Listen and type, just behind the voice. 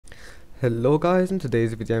Hello guys, in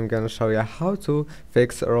today's video I'm gonna show you how to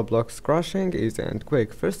fix Roblox crashing easy and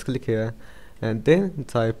quick. First click here and then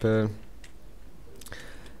type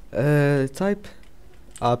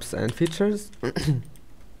apps and features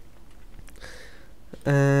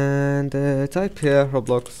and type here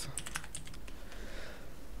Roblox.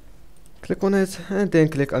 Click on it and then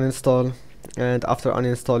click uninstall, and after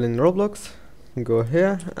uninstalling Roblox go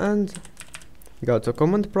here and go to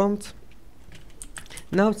command prompt.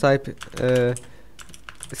 Now type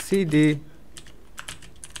cd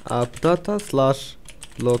app data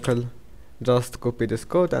 / local. Just copy this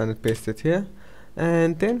code and paste it here,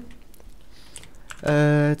 and then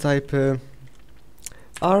type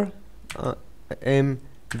rmdir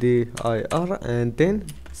and then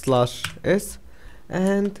 /s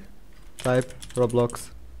and type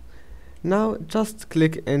Roblox. Now just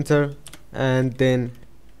click enter and then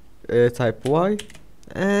type Y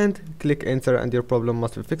and click enter, and your problem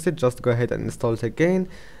must be fixed. Just go ahead and install it again,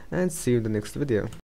 and see you in the next video.